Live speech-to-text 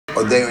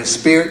are there in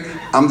spirit.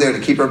 I'm there to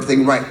keep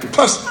everything right.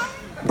 Plus,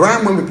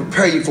 Brian wanted me to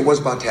prepare you for what's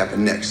about to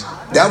happen next.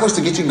 That was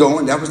to get you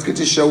going. That was to get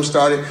your show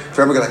started.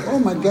 For everybody like, oh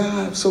my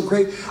God, so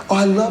great. Oh,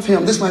 I love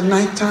him. This is my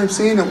 9th time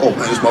seeing him. Oh man,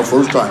 this is my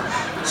 1st time.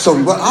 So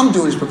what I'm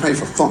doing is preparing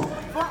for funk.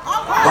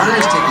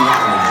 Brian's taking me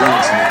on a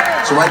journey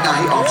tonight. So right now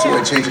he offers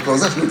away to change the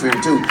clothes. That's new for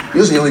him too.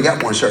 Usually he only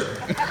got 1 shirt.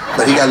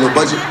 But he got a little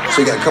budget,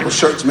 so he got a couple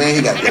shirts, man.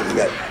 He got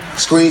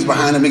screens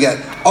behind him. He got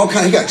all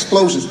kinds. He got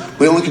explosions.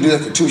 But he only can do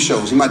that for 2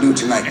 shows. He might do it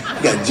tonight.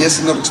 He got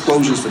just enough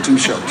explosions for 2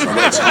 shows. All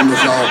right, so I'm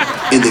just all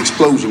in the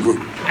explosion group.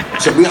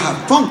 So we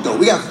have funk though.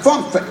 We got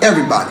funk for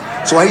everybody.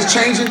 So while he's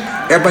changing,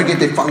 everybody get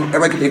their funk.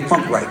 Everybody get their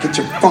funk right. Get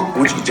your funk. I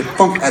want you to get your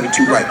funk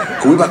attitude right.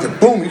 Cause we about to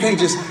boom. You can't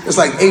just. It's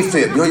like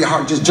AFib. You know your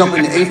heart just jump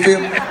into AFib.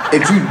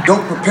 If you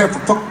don't prepare for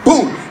funk,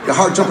 boom, your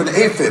heart jump into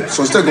AFib.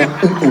 So instead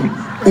of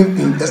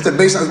going that's the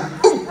bass line.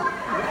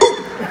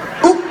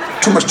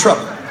 Too much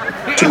trouble.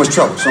 Too much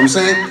trouble. So I'm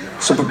saying.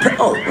 So prepare.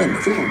 Oh wait a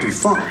minute.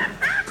 If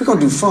we're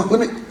gonna do funk, let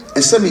me.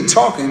 Instead of me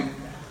talking,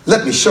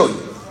 let me show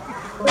you.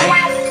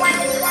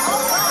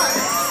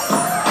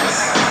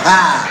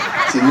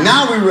 See,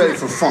 now we're ready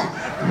for funk.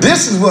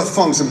 This is what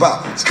funk's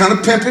about. It's kind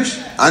of pimpish.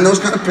 I know it's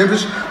kind of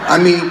pimpish. I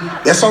mean,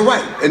 that's all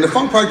right. And the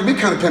funk part can be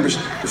kind of pimpish.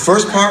 The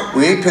first part,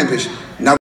 we ain't pimpish.